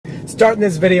Starting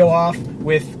this video off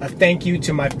with a thank you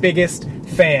to my biggest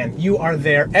fan. You are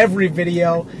there every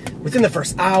video, within the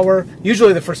first hour,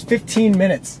 usually the first 15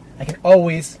 minutes. I can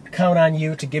always count on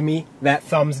you to give me that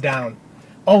thumbs down.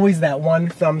 Always that one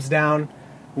thumbs down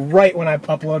right when I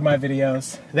upload my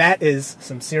videos. That is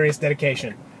some serious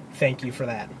dedication. Thank you for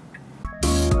that.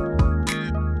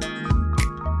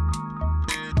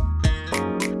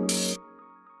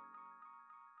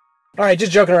 All right,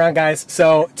 just joking around, guys.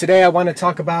 So today I want to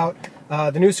talk about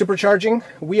the new supercharging.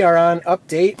 We are on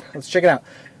update. Let's check it out.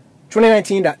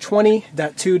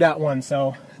 2019.20.2.1.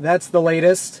 So that's the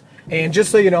latest. And just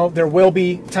so you know, there will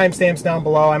be timestamps down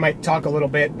below. I might talk a little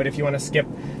bit, but if you want to skip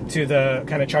to the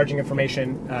kind of charging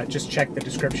information, just check the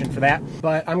description for that.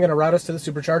 But I'm going to route us to the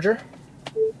supercharger.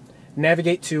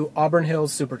 Navigate to Auburn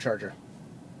Hills Supercharger.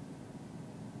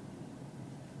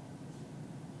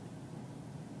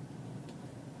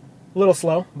 A little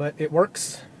slow, but it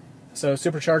works. So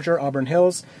supercharger, Auburn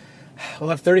Hills. We'll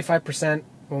have 35%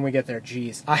 when we get there.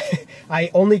 Jeez. I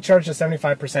only charged to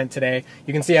 75% today.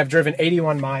 You can see I've driven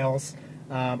 81 miles.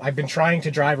 I've been trying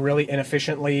to drive really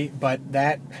inefficiently, but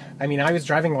I was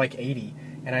driving like 80,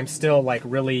 and I'm still like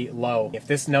really low. If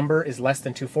this number is less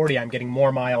than 240, I'm getting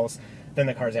more miles than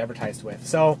the car's advertised with.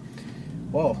 So,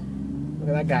 whoa, look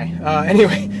at that guy.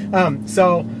 Anyway, oh,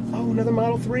 another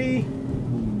Model 3.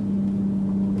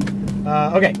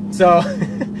 Okay, so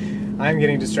I'm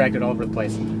getting distracted all over the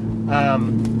place. The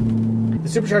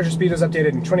supercharger speed was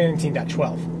updated in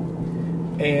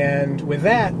 2019.12, and with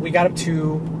that we got up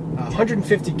to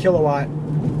 150 kilowatt.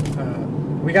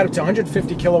 We got up to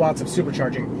 150 kilowatts of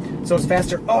supercharging, so it's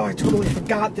faster. Oh, I totally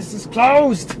forgot this is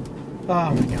closed.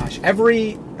 Oh my gosh!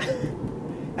 Every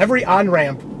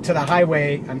on-ramp to the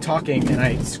highway. I'm talking and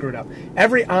I screwed up.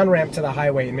 Every on-ramp to the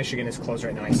highway in Michigan is closed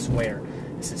right now. I swear.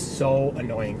 This is so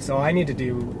annoying. So I need to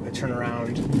do a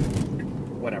turnaround,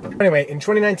 whatever. Anyway, in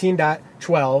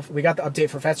 2019.12, we got the update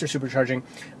for faster supercharging,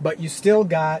 but you still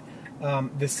got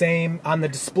the same on the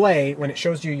display when it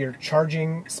shows you your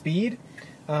charging speed.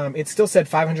 It still said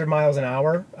 500 miles an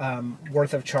hour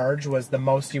worth of charge was the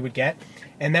most you would get.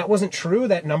 And that wasn't true.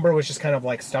 That number was just kind of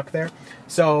like stuck there.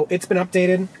 So it's been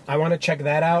updated. I want to check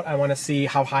that out. I want to see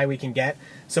how high we can get.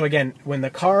 So again, when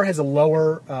the car has a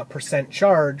lower percent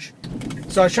charge,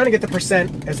 so I was trying to get the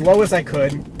percent as low as I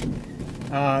could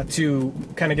to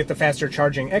kind of get the faster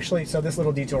charging. Actually, so this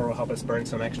little detour will help us burn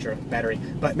some extra battery.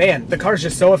 But man, the car's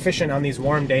just so efficient on these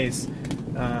warm days.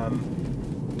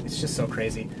 It's just so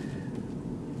crazy.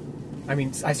 I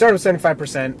mean, I started with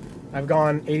 75%. I've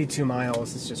gone 82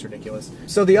 miles. It's just ridiculous.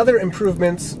 So the other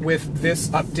improvements with this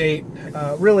update,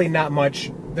 really not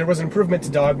much. There was an improvement to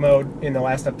dog mode in the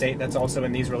last update. That's also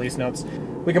in these release notes.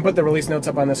 We can put the release notes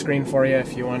up on the screen for you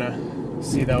if you want to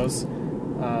see those.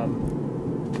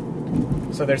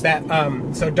 So there's that.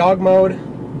 So dog mode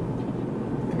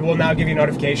will now give you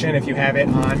notification if you have it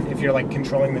on, if you're like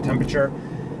controlling the temperature,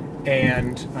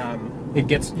 and you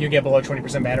get below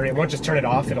 20% battery. It won't just turn it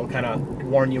off. It'll kind of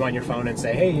warn you on your phone and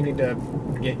say, hey, you need to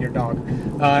get your dog.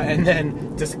 And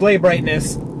then display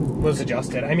brightness was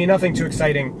adjusted. I mean, nothing too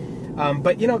exciting.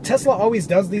 But you know, Tesla always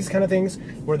does these kind of things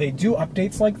where they do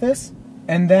updates like this,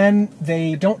 and then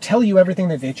they don't tell you everything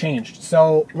that they changed.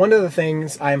 So one of the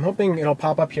things, I'm hoping it'll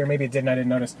pop up here, maybe it didn't, I didn't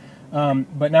notice,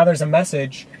 but now there's a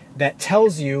message that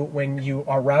tells you when you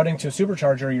are routing to a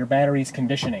supercharger, your battery's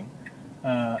conditioning.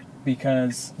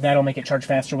 Because that'll make it charge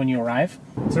faster when you arrive.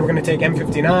 So we're going to take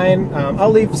M59. I'll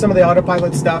leave some of the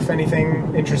Autopilot stuff.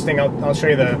 Anything interesting, I'll show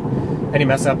you any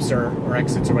mess ups or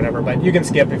exits or whatever. But you can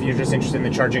skip if you're just interested in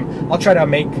the charging. I'll try to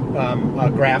make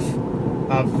a graph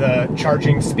of the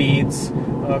charging speeds.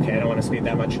 Okay, I don't want to speed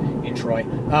that much in Troy.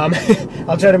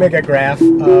 I'll try to make a graph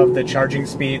of the charging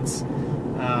speeds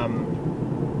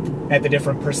at the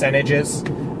different percentages.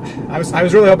 I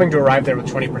was really hoping to arrive there with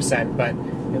 20%, but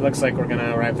it looks like we're going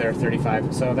to arrive there at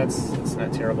 35, so that's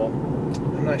not terrible.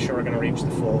 I'm not sure we're going to reach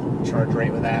the full charge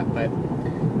rate with that, but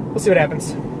we'll see what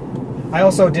happens. I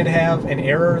also did have an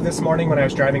error this morning when I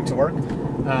was driving to work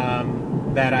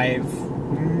that I've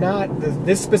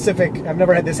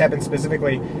never had this happen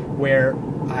specifically, where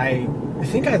I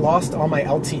think I lost all my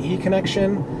LTE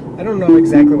connection. I don't know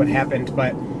exactly what happened,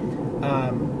 but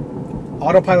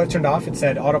Autopilot turned off. It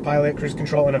said Autopilot cruise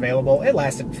control unavailable. It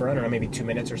lasted for, I don't know, maybe 2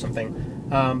 minutes or something.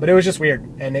 But it was just weird.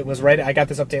 And it was right, I got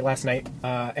this update last night,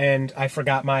 and I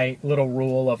forgot my little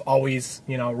rule of always,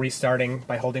 restarting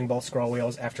by holding both scroll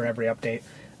wheels after every update.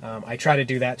 I try to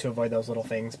do that to avoid those little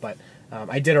things, but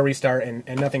I did a restart and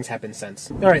nothing's happened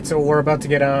since. All right, so we're about to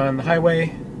get on the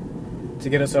highway to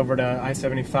get us over to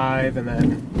I-75 and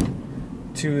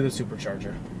then to the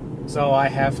supercharger. So I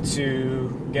have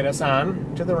to get us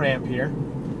on to the ramp here.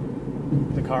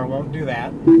 the car won't do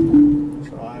that.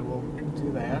 So I will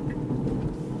do that.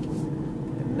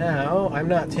 And now I'm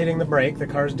not hitting the brake. The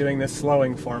car's doing this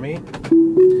slowing for me.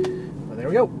 Well, there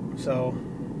we go. So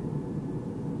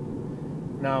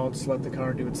now let's let the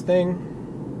car do its thing.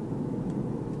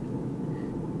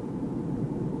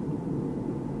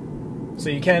 So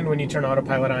you can, when you turn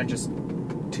autopilot on, just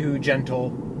 2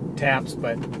 gentle taps,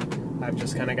 but I've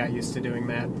just kind of got used to doing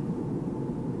that.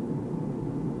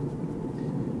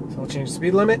 So I'll change the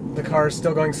speed limit. The car is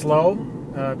still going slow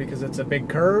because it's a big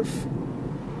curve,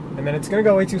 and then it's going to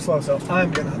go way too slow, so I'm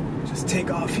going to just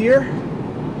take off here.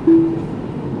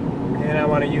 And I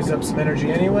want to use up some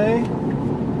energy anyway.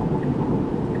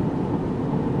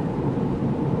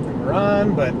 And we're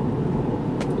on, but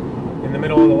in the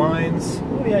middle of the lines.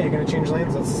 Oh yeah, you're going to change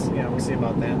lanes? We'll see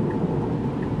about that.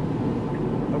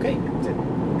 Okay,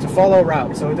 to follow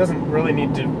route. So it doesn't really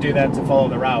need to do that to follow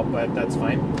the route, but that's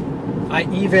fine. I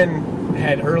even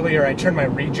had earlier, I turned my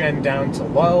regen down to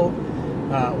low.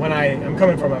 When I'm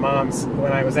coming from my mom's,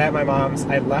 when I was at my mom's,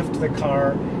 I left the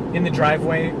car in the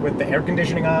driveway with the air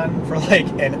conditioning on for like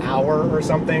an hour or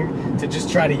something to just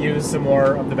try to use some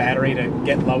more of the battery to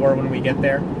get lower when we get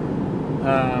there.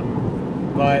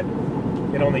 But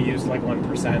it only used like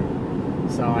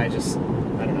 1%. So I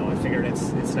don't know, I figured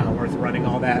it's not worth running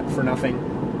all that for nothing.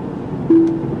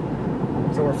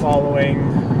 So we're following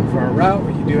for our route.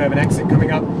 We do have an exit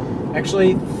coming up.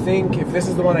 Actually, think if this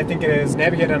is the one I think it is,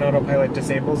 navigate on autopilot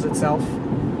disables itself.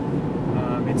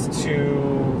 It's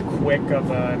too quick of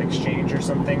an exchange or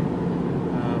something.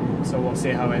 So we'll see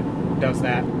how it does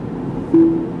that.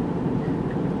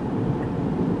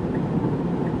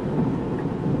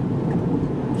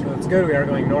 So that's good. We are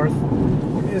going north.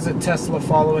 There is a Tesla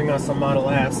following us on Model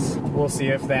S. We'll see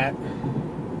if that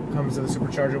comes to the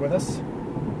Supercharger with us.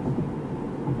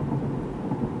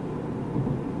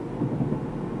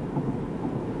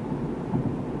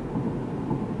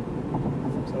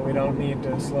 We don't need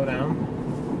to slow down.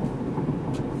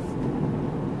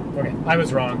 Okay, I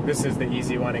was wrong. This is the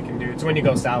easy one I can do. It's when you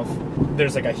go south.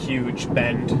 There's like a huge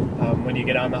bend when you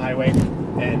get on the highway,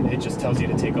 and it just tells you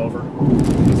to take over.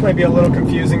 This might be a little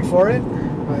confusing for it,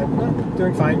 but no,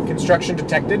 doing fine. Construction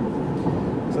detected,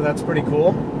 so that's pretty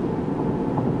cool.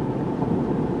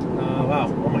 Wow,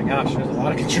 oh my gosh, there's a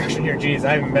lot of construction here. Geez,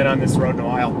 I haven't been on this road in a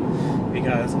while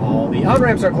because all the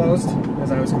on-ramps are closed,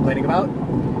 as I was complaining about.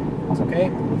 It's okay.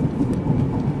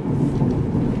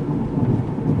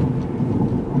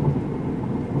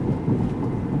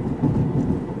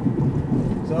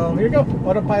 So here you go,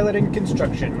 autopilot in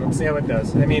construction. Let's see how it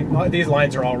does. I mean, these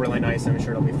lines are all really nice. I'm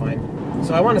sure it'll be fine.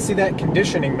 So I want to see that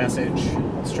conditioning message.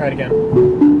 Let's try it again.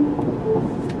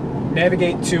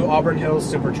 Navigate to Auburn Hills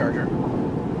Supercharger.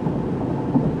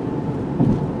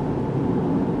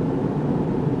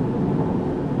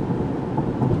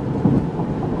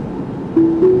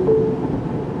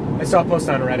 I saw a post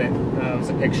on Reddit. It was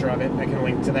a picture of it. I can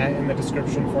link to that in the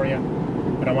description for you.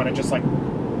 But I want to just like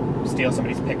steal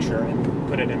somebody's picture and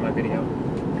put it in my video.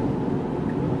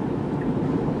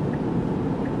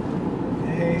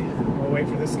 Okay, we'll wait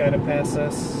for this guy to pass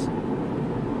us.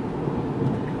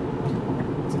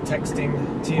 It's a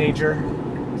texting teenager.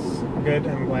 It's good.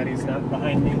 I'm glad he's not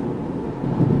behind me.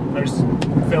 I'm just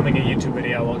filming a YouTube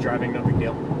video while driving. No big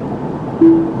deal.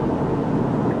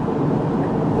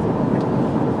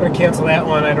 I'm going to cancel that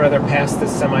one. I'd rather pass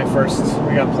this semi first.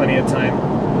 We got plenty of time.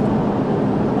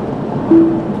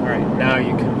 Alright, now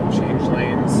you can change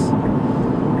lanes.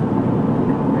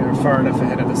 We are far enough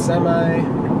ahead of the semi.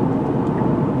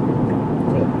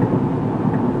 Cool.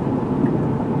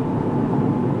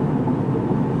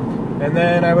 And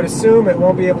then I would assume it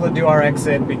won't be able to do our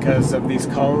exit because of these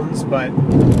cones, but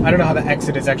I don't know how the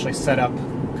exit is actually set up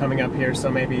coming up here, so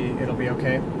maybe it'll be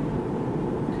okay.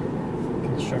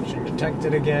 Construction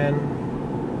detected again.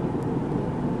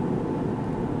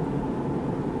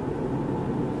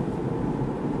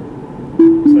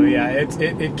 So yeah,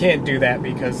 it can't do that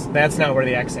because that's not where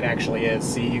the exit actually is.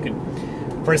 See, you could,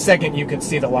 for a second, you could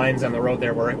see the lines on the road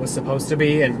there where it was supposed to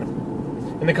be,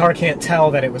 and the car can't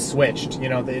tell that it was switched. You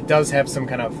know, it does have some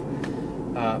kind of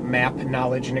map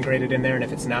knowledge integrated in there, and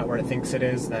if it's not where it thinks it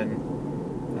is, then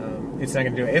it's not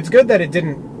going to do it. It's good that it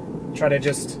didn't try to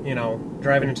just, you know,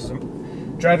 drive into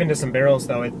some barrels,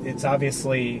 though. It's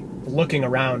obviously looking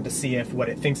around to see if what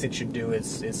it thinks it should do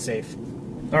is safe.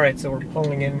 Alright, so we're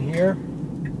pulling in here.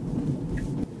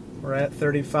 We're at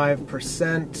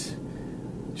 35%.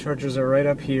 Chargers are right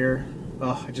up here.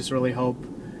 Oh, I just really hope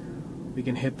we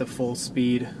can hit the full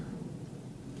speed.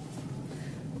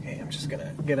 Okay, I'm just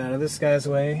gonna get out of this guy's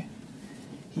way.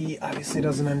 He obviously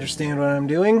doesn't understand what I'm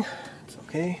doing. It's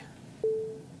okay.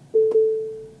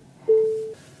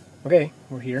 Okay,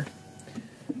 we're here.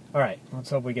 All right, let's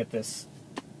hope we get this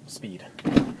speed.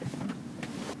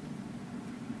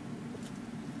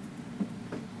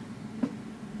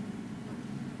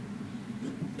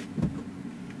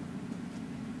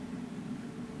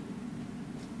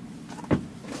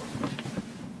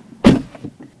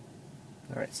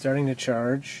 All right, starting to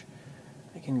charge.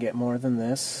 I can get more than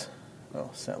this.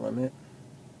 Oh, set limit.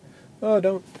 Oh,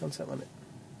 don't set limit.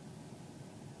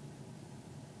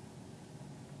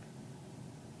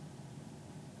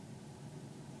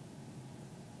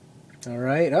 All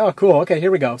right. Oh, cool. Okay, here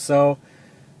we go. So,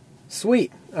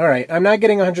 sweet. All right. I'm not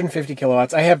getting 150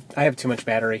 kilowatts. I have too much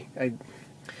battery. I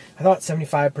thought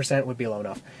 75% would be low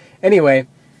enough. Anyway,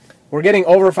 we're getting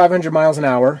over 500 miles an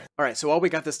hour. All right. So while we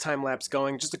got this time lapse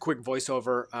going, just a quick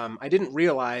voiceover. I didn't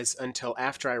realize until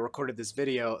after I recorded this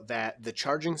video that the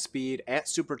charging speed at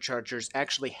superchargers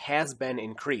actually has been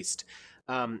increased.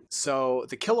 So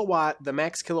the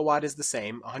max kilowatt is the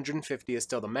same. 150 is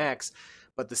still the max.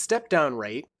 But the step down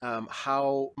rate,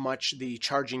 how much the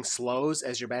charging slows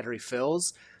as your battery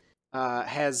fills,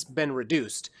 has been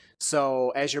reduced. So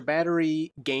as your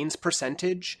battery gains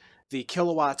percentage, the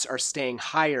kilowatts are staying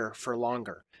higher for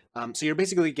longer. So you're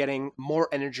basically getting more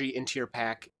energy into your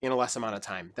pack in a less amount of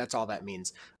time. That's all that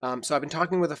means. So I've been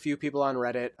talking with a few people on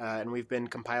Reddit, and we've been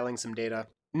compiling some data.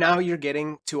 Now you're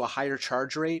getting to a higher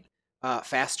charge rate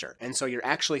faster, and so you're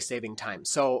actually saving time.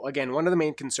 So again, one of the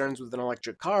main concerns with an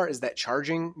electric car is that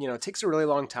charging, takes a really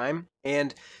long time.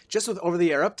 And just with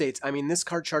over-the-air updates, I mean, this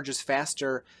car charges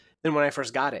faster than when I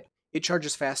first got it. It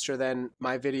charges faster than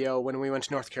my video when we went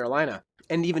to North Carolina.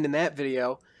 And even in that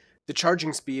video, the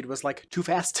charging speed was like too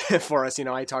fast for us.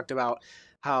 I talked about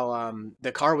how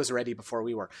the car was ready before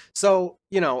we were. So,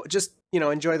 just,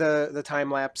 enjoy the time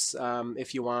lapse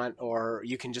if you want, or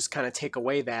you can just kind of take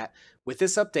away that with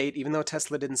this update, even though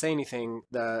Tesla didn't say anything,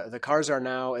 the cars are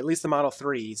now, at least the Model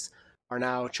 3s, are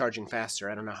now charging faster.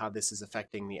 I don't know how this is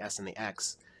affecting the S and the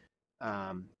X.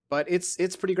 But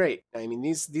it's pretty great. I mean,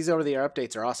 these over-the-air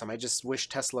updates are awesome. I just wish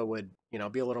Tesla would,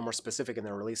 be a little more specific in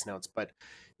their release notes, but,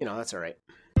 that's all right.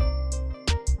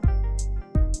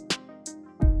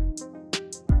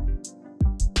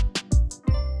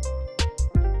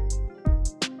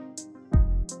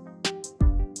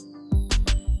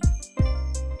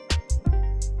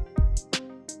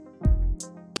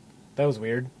 That was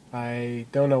weird. I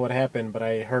don't know what happened, but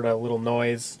I heard a little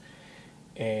noise,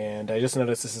 and I just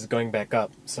noticed this is going back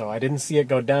up. So I didn't see it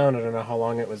go down. I don't know how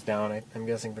long it was down. I'm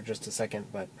guessing for just a second,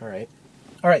 but all right.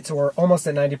 All right, so we're almost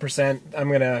at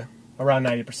 90%. Around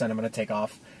 90%, I'm going to take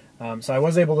off. So I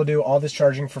was able to do all this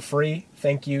charging for free.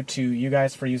 Thank you to you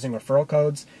guys for using referral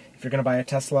codes. If you're going to buy a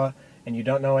Tesla and you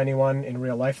don't know anyone in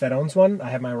real life that owns one,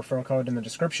 I have my referral code in the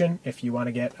description. If you want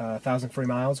to get 1,000 free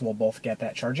miles, we'll both get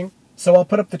that charging. So I'll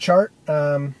put up the chart,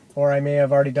 or I may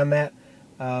have already done that,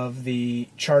 of the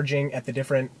charging at the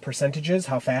different percentages,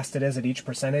 how fast it is at each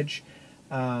percentage.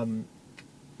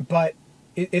 But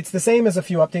it's the same as a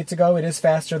few updates ago. It is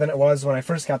faster than it was when I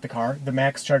first got the car. The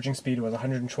max charging speed was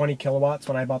 120 kilowatts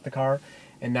when I bought the car,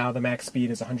 and now the max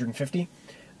speed is 150.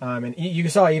 And you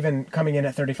saw even coming in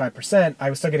at 35%,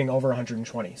 I was still getting over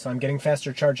 120. So I'm getting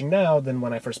faster charging now than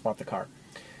when I first bought the car.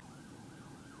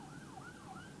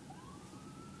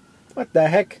 What the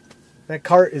heck? That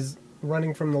cart is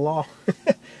running from the law.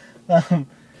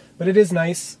 But it is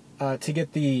nice to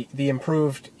get the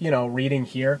improved, reading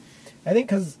here. I think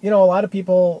because, a lot of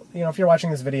people, if you're watching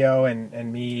this video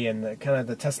and me and the kind of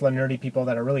the Tesla nerdy people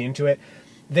that are really into it,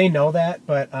 they know that.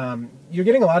 But you're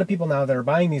getting a lot of people now that are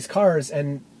buying these cars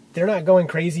and they're not going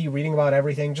crazy reading about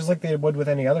everything just like they would with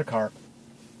any other car.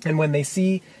 And when they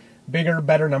see bigger,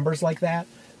 better numbers like that,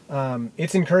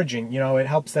 it's encouraging. It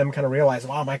helps them kind of realize,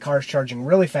 wow, my car's charging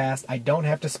really fast. I don't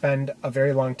have to spend a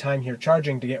very long time here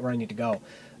charging to get where I need to go.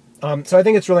 So I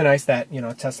think it's really nice that,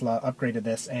 Tesla upgraded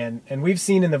this. And we've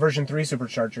seen in the version 3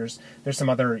 superchargers, there's some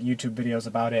other YouTube videos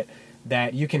about it,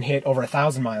 that you can hit over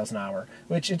 1,000 miles an hour,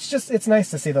 which it's nice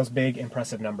to see those big,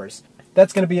 impressive numbers.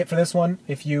 That's going to be it for this one.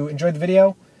 If you enjoyed the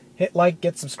video, hit like,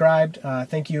 get subscribed.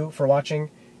 Thank you for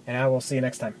watching, and I will see you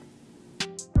next time.